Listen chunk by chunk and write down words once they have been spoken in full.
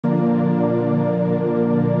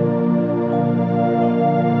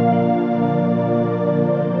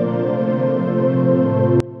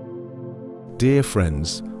Dear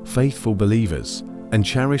friends, faithful believers, and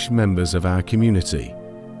cherished members of our community,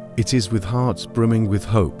 it is with hearts brimming with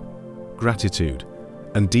hope, gratitude,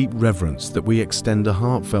 and deep reverence that we extend a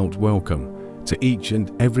heartfelt welcome to each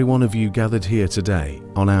and every one of you gathered here today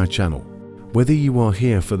on our channel. Whether you are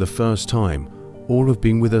here for the first time or have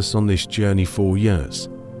been with us on this journey for years,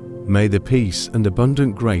 may the peace and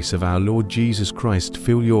abundant grace of our Lord Jesus Christ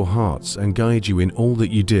fill your hearts and guide you in all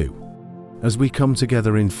that you do. As we come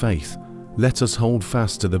together in faith, let us hold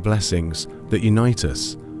fast to the blessings that unite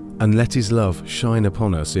us, and let His love shine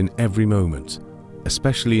upon us in every moment,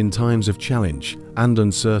 especially in times of challenge and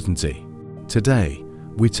uncertainty. Today,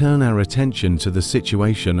 we turn our attention to the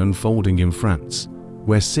situation unfolding in France,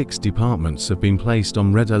 where 6 departments have been placed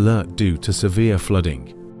on red alert due to severe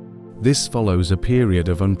flooding. This follows a period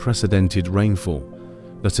of unprecedented rainfall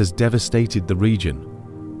that has devastated the region,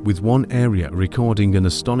 with one area recording an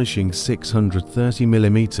astonishing 630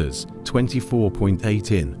 millimeters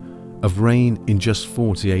 (24.8 in) of rain in just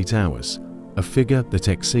 48 hours, a figure that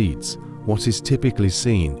exceeds what is typically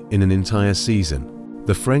seen in an entire season.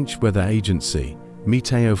 The French weather agency,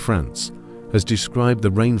 Météo France, has described the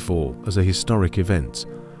rainfall as a historic event,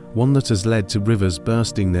 one that has led to rivers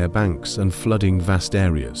bursting their banks and flooding vast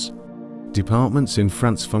areas. Departments in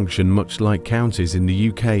France function much like counties in the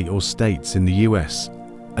UK or states in the US,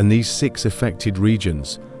 and these 6 affected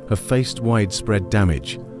regions have faced widespread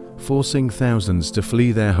damage, forcing thousands to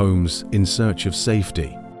flee their homes in search of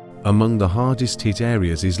safety. Among the hardest hit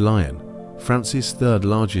areas is Lyon, France's 3rd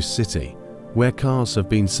largest city, where cars have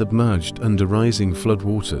been submerged under rising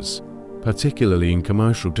floodwaters, particularly in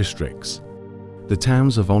commercial districts. The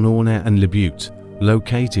towns of Onorne and Le But,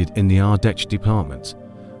 located in the Ardèche department,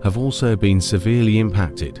 have also been severely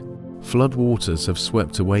impacted. Floodwaters have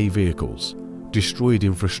swept away vehicles, destroyed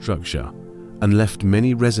infrastructure, and left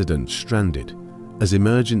many residents stranded, as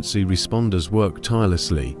emergency responders work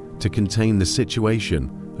tirelessly to contain the situation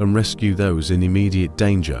and rescue those in immediate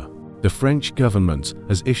danger. The French government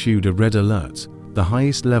has issued a red alert, the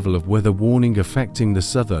highest level of weather warning affecting the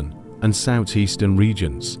southern and southeastern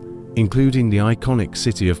regions, including the iconic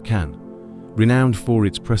city of Cannes, renowned for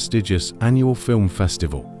its prestigious annual film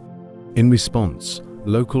festival. In response,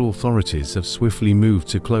 local authorities have swiftly moved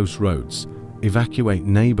to close roads, evacuate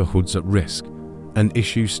neighborhoods at risk, and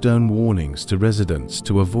issue stern warnings to residents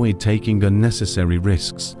to avoid taking unnecessary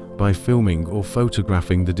risks by filming or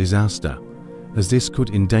photographing the disaster, as this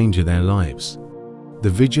could endanger their lives. The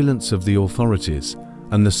vigilance of the authorities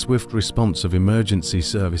and the swift response of emergency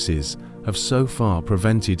services have so far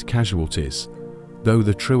prevented casualties, though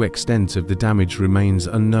the true extent of the damage remains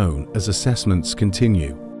unknown as assessments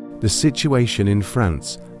continue. The situation in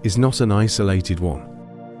France is not an isolated one.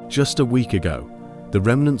 Just a week ago, the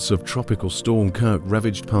remnants of Tropical Storm Kirk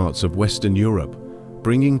ravaged parts of Western Europe,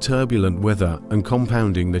 bringing turbulent weather and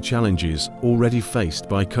compounding the challenges already faced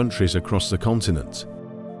by countries across the continent.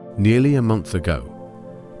 Nearly a month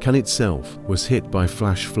ago, Cannes itself was hit by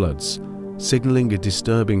flash floods, signaling a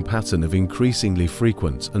disturbing pattern of increasingly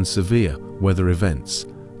frequent and severe weather events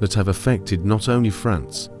that have affected not only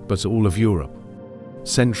France, but all of Europe.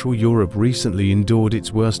 Central Europe recently endured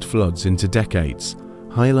its worst floods into decades,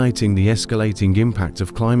 highlighting the escalating impact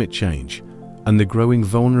of climate change and the growing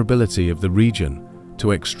vulnerability of the region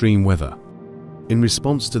to extreme weather. In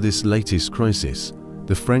response to this latest crisis,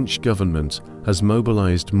 the French government has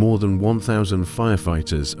mobilized more than 1,000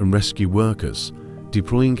 firefighters and rescue workers,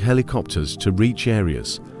 deploying helicopters to reach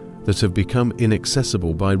areas that have become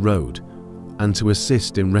inaccessible by road and to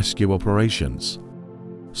assist in rescue operations.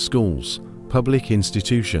 Schools, public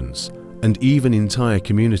institutions, and even entire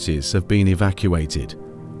communities have been evacuated,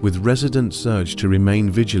 with residents urged to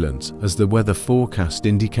remain vigilant as the weather forecast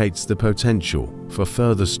indicates the potential for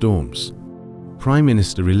further storms. Prime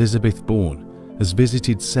Minister Elizabeth Borne has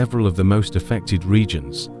visited several of the most affected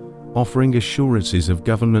regions, offering assurances of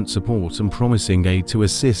government support and promising aid to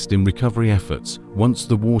assist in recovery efforts once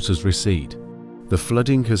the waters recede. The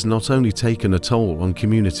flooding has not only taken a toll on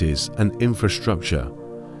communities and infrastructure,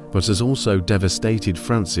 but has also devastated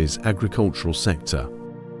France's agricultural sector.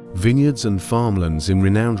 Vineyards and farmlands in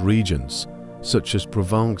renowned regions, such as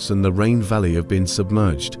Provence and the Rhine Valley, have been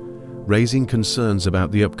submerged, raising concerns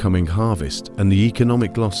about the upcoming harvest and the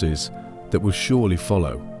economic losses that will surely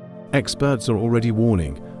follow. Experts are already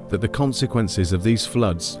warning that the consequences of these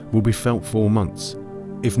floods will be felt for months,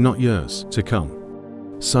 if not years, to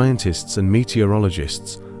come. Scientists and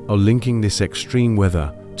meteorologists are linking this extreme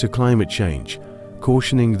weather to climate change,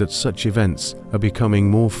 cautioning that such events are becoming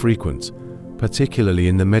more frequent, particularly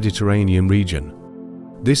in the Mediterranean region.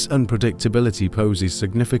 This unpredictability poses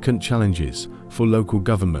significant challenges for local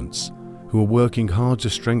governments, who are working hard to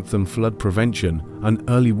strengthen flood prevention and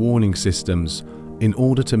early warning systems in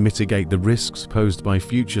order to mitigate the risks posed by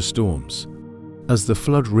future storms. As the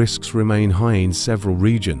flood risks remain high in several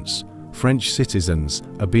regions, French citizens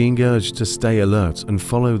are being urged to stay alert and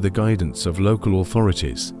follow the guidance of local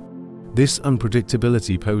authorities. This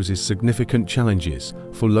unpredictability poses significant challenges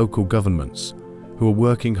for local governments, who are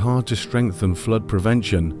working hard to strengthen flood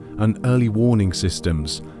prevention and early warning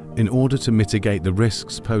systems in order to mitigate the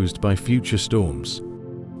risks posed by future storms.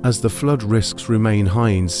 As the flood risks remain high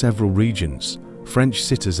in several regions, French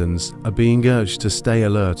citizens are being urged to stay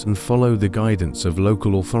alert and follow the guidance of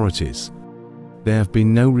local authorities. There have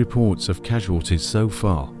been no reports of casualties so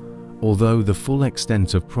far, although the full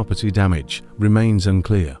extent of property damage remains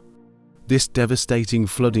unclear. This devastating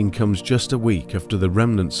flooding comes just a week after the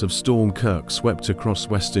remnants of Storm Kirk swept across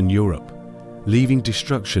Western Europe, leaving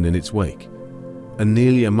destruction in its wake, and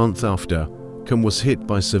nearly a month after, Cannes was hit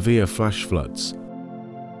by severe flash floods.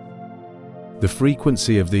 The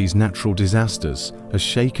frequency of these natural disasters has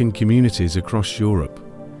shaken communities across Europe,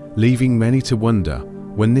 leaving many to wonder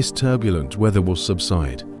when this turbulent weather will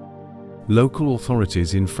subside. Local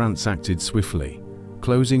authorities in France acted swiftly,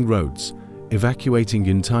 closing roads, evacuating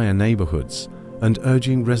entire neighborhoods, and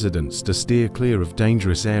urging residents to steer clear of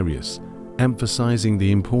dangerous areas, emphasizing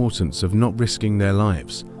the importance of not risking their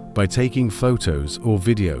lives by taking photos or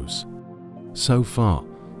videos. So far,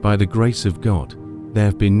 by the grace of God, there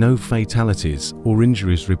have been no fatalities or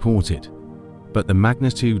injuries reported, but the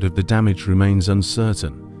magnitude of the damage remains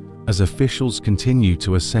uncertain as officials continue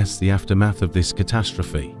to assess the aftermath of this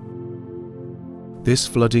catastrophe. This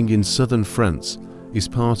flooding in southern France is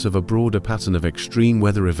part of a broader pattern of extreme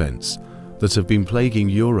weather events that have been plaguing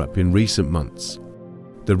Europe in recent months.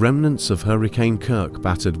 The remnants of Hurricane Kirk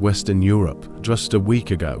battered Western Europe just a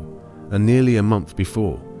week ago, and nearly a month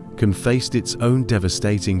before, Cannes faced its own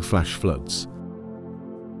devastating flash floods.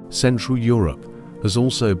 Central Europe has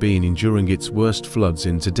also been enduring its worst floods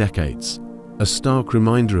into decades, a stark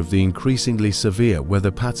reminder of the increasingly severe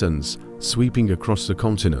weather patterns sweeping across the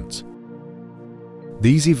continent.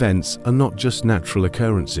 These events are not just natural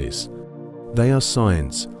occurrences. They are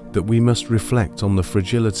signs that we must reflect on the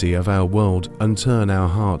fragility of our world and turn our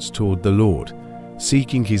hearts toward the Lord,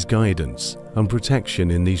 seeking His guidance and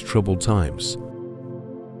protection in these troubled times.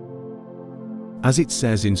 As it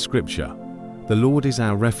says in Scripture, "The Lord is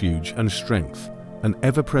our refuge and strength, an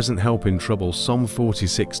ever-present help in trouble." Psalm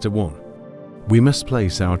 46:1. We must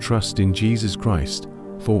place our trust in Jesus Christ,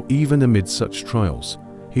 for even amid such trials,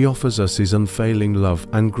 He offers us His unfailing love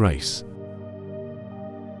and grace.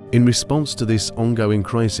 In response to this ongoing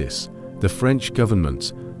crisis, the French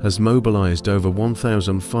government has mobilized over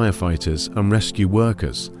 1,000 firefighters and rescue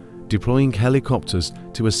workers, deploying helicopters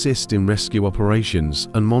to assist in rescue operations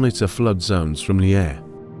and monitor flood zones from the air.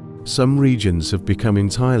 Some regions have become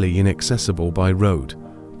entirely inaccessible by road,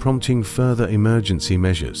 prompting further emergency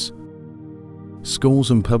measures.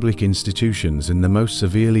 Schools and public institutions in the most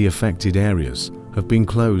severely affected areas have been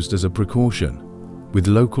closed as a precaution, with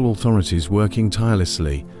local authorities working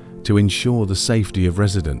tirelessly to ensure the safety of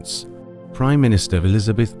residents. Prime Minister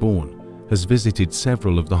Elizabeth Borne has visited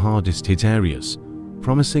several of the hardest hit areas,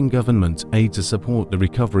 promising government aid to support the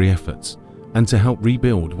recovery efforts and to help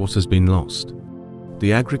rebuild what has been lost.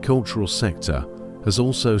 The agricultural sector has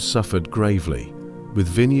also suffered gravely, with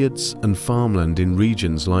vineyards and farmland in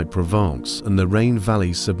regions like Provence and the Rhine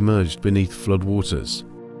Valley submerged beneath floodwaters.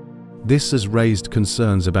 This has raised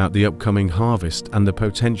concerns about the upcoming harvest and the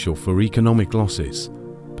potential for economic losses,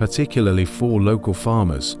 particularly for local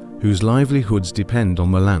farmers whose livelihoods depend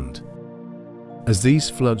on the land. As these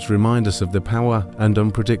floods remind us of the power and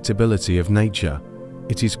unpredictability of nature,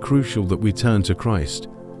 it is crucial that we turn to Christ,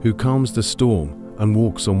 who calms the storm and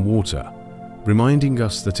walks on water, reminding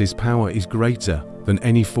us that His power is greater than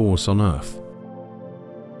any force on earth.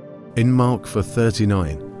 In Mark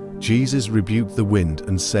 4:39, Jesus rebuked the wind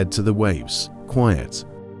and said to the waves, "Quiet,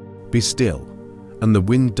 be still." And the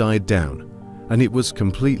wind died down, and it was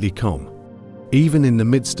completely calm. Even in the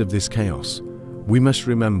midst of this chaos, we must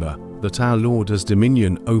remember that our Lord has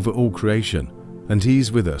dominion over all creation, and He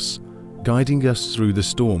is with us, guiding us through the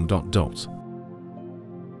storm.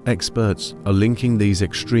 Experts are linking these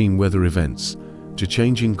extreme weather events to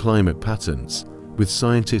changing climate patterns, with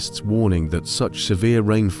scientists warning that such severe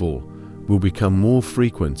rainfall will become more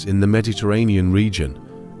frequent in the Mediterranean region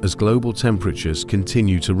as global temperatures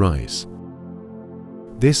continue to rise.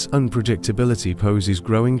 This unpredictability poses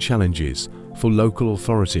growing challenges for local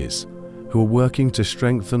authorities, who are working to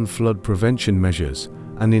strengthen flood prevention measures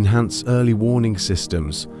and enhance early warning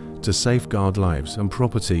systems to safeguard lives and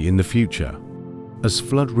property in the future. As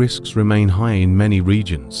flood risks remain high in many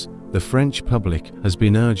regions, the French public has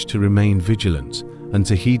been urged to remain vigilant and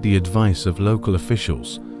to heed the advice of local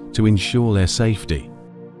officials to ensure their safety.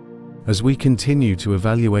 As we continue to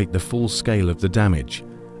evaluate the full scale of the damage,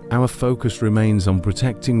 our focus remains on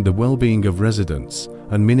protecting the well-being of residents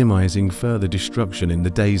and minimizing further destruction in the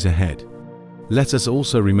days ahead. Let us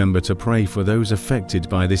also remember to pray for those affected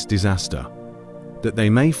by this disaster, that they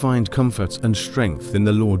may find comfort and strength in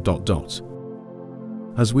the Lord.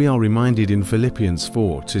 As we are reminded in Philippians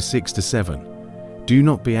 4:6-7, do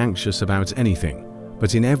not be anxious about anything,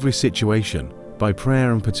 but in every situation, by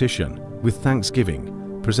prayer and petition, with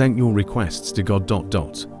thanksgiving, present your requests to God.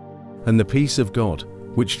 And the peace of God,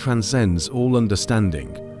 which transcends all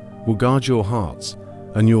understanding, will guard your hearts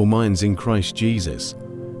and your minds in Christ Jesus.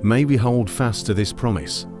 May we hold fast to this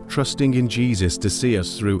promise, trusting in Jesus to see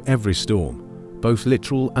us through every storm, both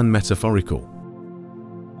literal and metaphorical.